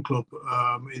Hosey fan club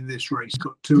in this race,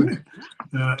 got 2 in it,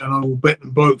 and I will bet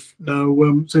them both.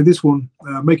 Now, so this one,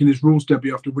 making his rules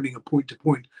debut after winning a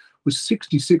point-to-point, was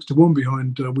 66-1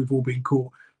 behind We've All Been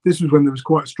Caught. This was when there was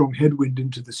quite a strong headwind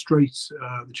into the straights,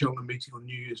 the Cheltenham meeting on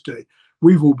New Year's Day.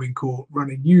 We've All Been Caught, ran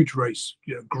a huge race,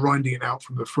 grinding it out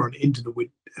from the front into the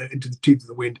wind, into the teeth of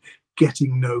the wind,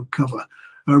 getting no cover.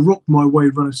 Rock My Way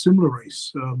ran a similar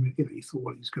race. He thought,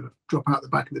 well, he's going to drop out the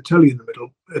back of the telly in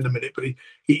a minute, but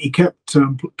he kept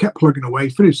plugging away,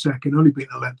 finished second, only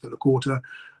beaten a length and a quarter.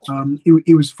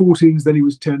 He was 14s, then he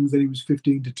was 10s, then he was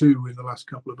 15-2 in the last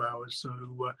couple of hours. So,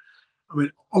 I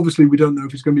mean, obviously we don't know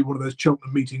if it's going to be one of those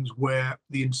Cheltenham meetings where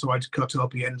the inside's cut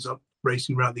up, he ends up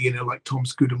racing around the inner like Tom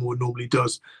Scudamore normally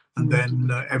does, and then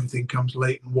everything comes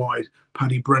late and wide,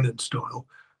 Paddy Brennan style.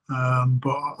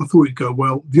 But I thought he'd go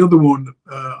well. The other one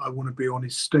I want to be on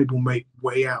is Stablemate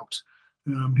Way Out.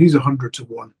 He's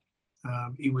 100-1.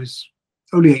 He was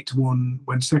only 8-1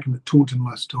 when second at Taunton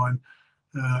last time,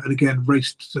 and again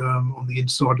raced on the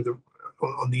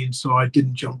inside,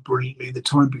 didn't jump brilliantly. The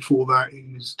time before that,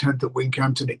 he was 10th at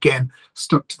Wincanton, again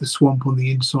stuck to the swamp on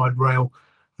the inside rail.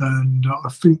 And I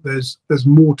think there's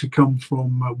more to come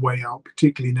from Way Out,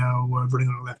 particularly now running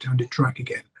on a left-handed track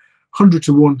again.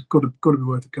 100-1, got to be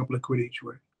worth a couple of quid each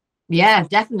way. Yeah,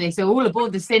 definitely. So all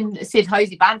aboard the Sid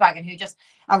Hosey bandwagon, who just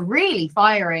are really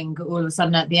firing all of a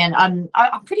sudden at the end. I'm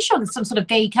pretty sure there's some sort of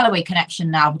Gay Calloway connection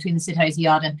now between the Sid Hosey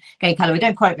yard and Gay Calloway.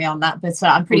 Don't quote me on that, but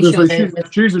I'm pretty sure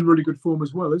she's in really good form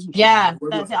as well, isn't she? Yeah,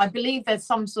 that's it. I believe there's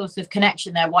some sort of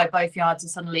connection there why both yards are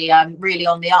suddenly really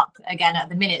on the up again at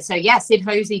the minute. So yeah, Sid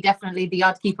Hosey definitely the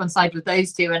yard to keep on side with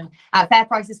those two, and at fair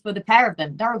prices for the pair of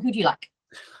them. Darrell, who do you like?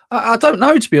 I don't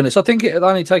know, to be honest. I think it'd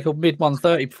only take a mid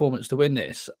 130 performance to win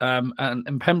this,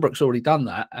 and Pembroke's already done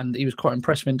that, and he was quite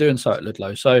impressive in doing so at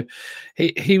Ludlow. So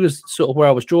he was sort of where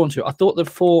I was drawn to. I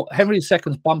thought Henry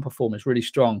II's bumper form is really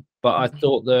strong, but I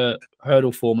thought the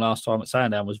hurdle form last time at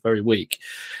Sandown was very weak.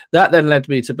 That then led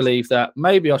me to believe that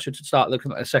maybe I should start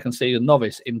looking at a second season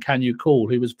novice in Can You Call,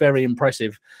 who was very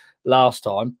impressive last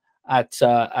time at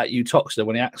Uttoxeter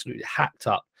when he absolutely hacked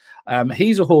up.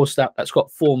 He's a horse that's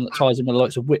got form that ties him with the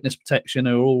likes of Witness Protection,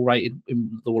 who are all rated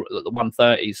in the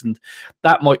 130s, and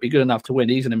that might be good enough to win.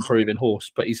 He's an improving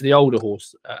horse, but he's the older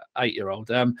horse, 8-year-old.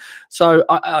 So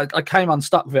I came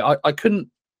unstuck with it. I couldn't.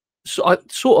 So I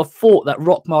sort of thought that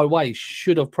Rock My Way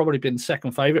should have probably been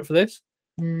second favourite for this,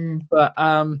 but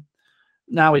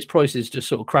now its prices just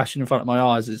sort of crashing in front of my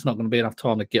eyes. It's not going to be enough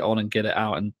time to get on and get it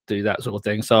out and do that sort of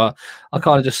thing. So I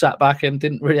kind of just sat back and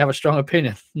didn't really have a strong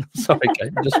opinion. Sorry,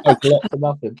 Kate. I just spoke a lot for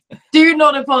nothing. Do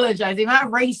not apologise. The amount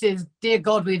of races, dear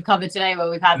God, we've covered today where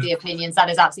we've had the opinions, that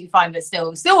is absolutely fine, but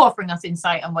still offering us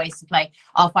insight and ways to play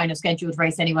our final scheduled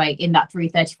race anyway in that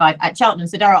 3:35 at Cheltenham.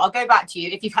 So Darrell, I'll go back to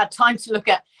you. If you've had time to look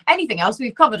at anything else,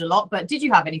 we've covered a lot, but did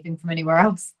you have anything from anywhere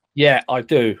else? Yeah, I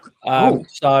do.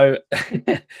 So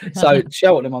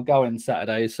Cheltenham, I'm going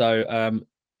Saturday. So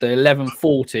the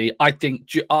 11:40. I think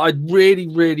I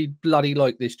really bloody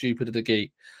like this Jupiter de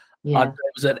Geet. Yeah. It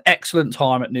was an excellent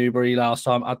time at Newbury last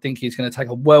time. I think he's going to take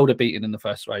a welter beating in the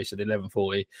first race at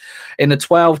 11:40. In the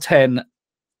 12:10,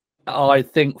 I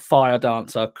think Fire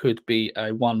Dancer could be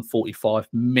a 145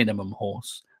 minimum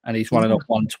horse, and he's running off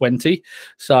 120.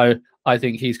 So I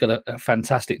think he's got a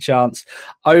fantastic chance.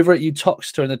 Over at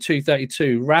Uttoxeter in the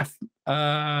 2:32, Raf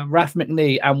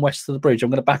McNee and West of the Bridge. I'm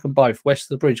going to back them both. West of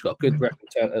the Bridge got a good record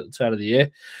at the turn of the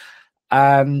year.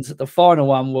 And the final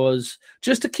one was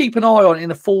just to keep an eye on in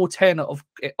the 4:10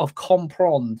 of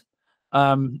Comprond.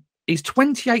 He's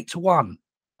 28-1.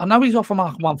 I know he's off a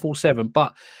mark of 147,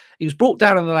 but he was brought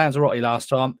down in the Lanzarote last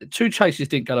time. 2 chases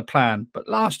didn't go to plan, but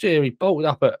last year he bolted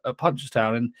up at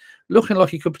Punchestown and looking like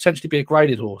he could potentially be a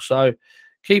graded horse. So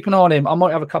keep an eye on him. I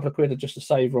might have a couple of quid just to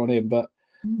save on him, but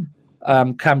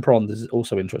Camprond is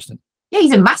also interesting. Yeah,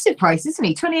 he's a massive price, isn't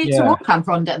he? 28-1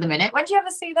 Camprond at the minute. When do you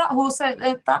ever see that horse at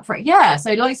that price? Yeah,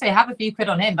 so like you say, have a few quid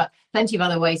on him, but plenty of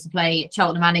other ways to play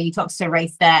Cheltenham and a Uttoxeter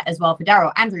race there as well for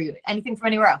Darrell. Andrew, anything from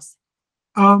anywhere else?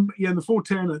 Yeah, the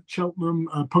 410 at Cheltenham,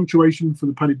 punctuation for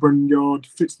the Paddy Brennan yard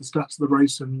fits the stats of the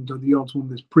race, and the yards won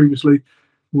this previously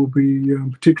will be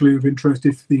particularly of interest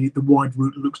if the wide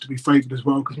route looks to be favoured as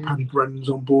well, because Paddy Brennan's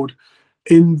on board.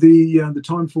 In the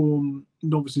Timeform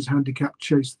novices handicap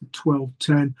chase, the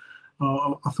 12:10,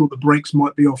 I thought the brakes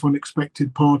might be off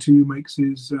Unexpected Party, who makes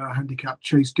his handicap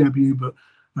chase debut, but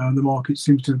the market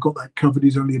seems to have got that covered.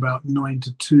 He's only about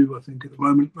 9-2, I think, at the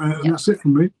moment. And that's it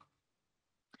from me.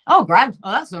 Oh, grand.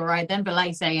 Well, that's all right then. But like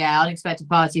you say, yeah, Unexpected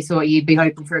Party, thought you'd be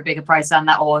hoping for a bigger price than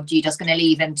that, or are you just going to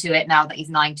leave him to it now that he's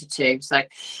 9-2? So,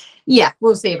 yeah,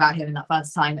 we'll see about him in that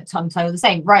first time at Tonto the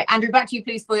same. Right, Andrew, back to you,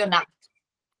 please, for your nap.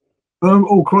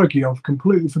 Oh, crikey, I've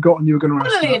completely forgotten you were going to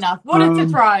ask. Funnily enough, what a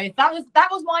surprise. That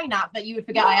was my nap, that you would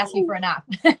forget I asked you for a nap.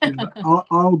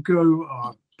 I'll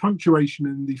go punctuation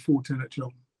in the 410 at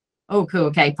Cheltenham. Oh, cool.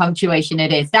 Okay, punctuation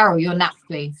it is. Darryl, your nap,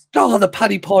 please. Oh, the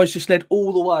Paddy Pies just led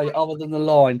all the way, other than the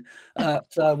line at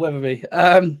Wetherby.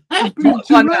 Two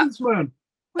lengths, man.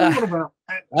 What about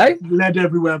led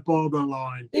everywhere bar the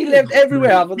line? He led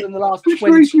everywhere other than the last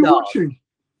 20 race you starts. watching?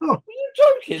 Oh. Are you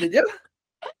joking, are you?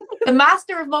 The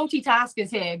master of multitaskers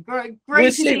here. Great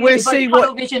We'll see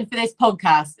what vision for this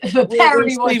podcast. We'll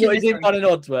see what his in-running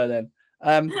odds were then.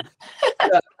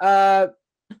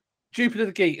 Jupiter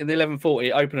the Geek in the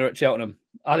 1140 opener at Cheltenham.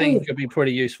 I think he could be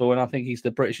pretty useful, and I think he's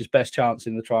the British's best chance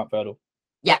in the Triumph Hurdle.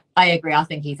 Yeah, I agree. I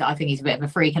think he's a bit of a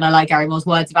freak, and I like Gary Moore's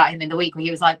words about him in the week where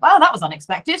he was like, "Well, that was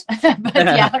unexpected." But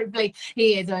yeah, hopefully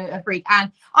he is a freak.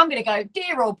 And I'm going to go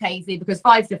dear old Paisley, because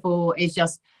 5-4 is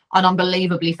just an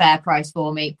unbelievably fair price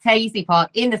for me. Paisley Park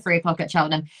in the 3 o'clock at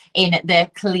Cheltenham in the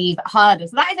Cleve Hurdle.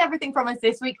 So that is everything from us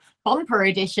this week. Bumper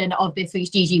edition of this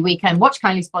week's GG Weekend Watch,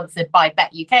 kindly sponsored by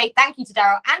Bet UK. Thank you to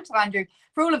Darryl and to Andrew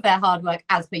for all of their hard work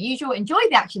as per usual. Enjoy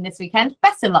the action this weekend.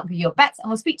 Best of luck with your bets, and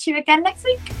we'll speak to you again next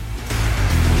week.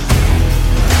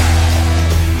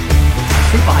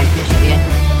 Goodbye.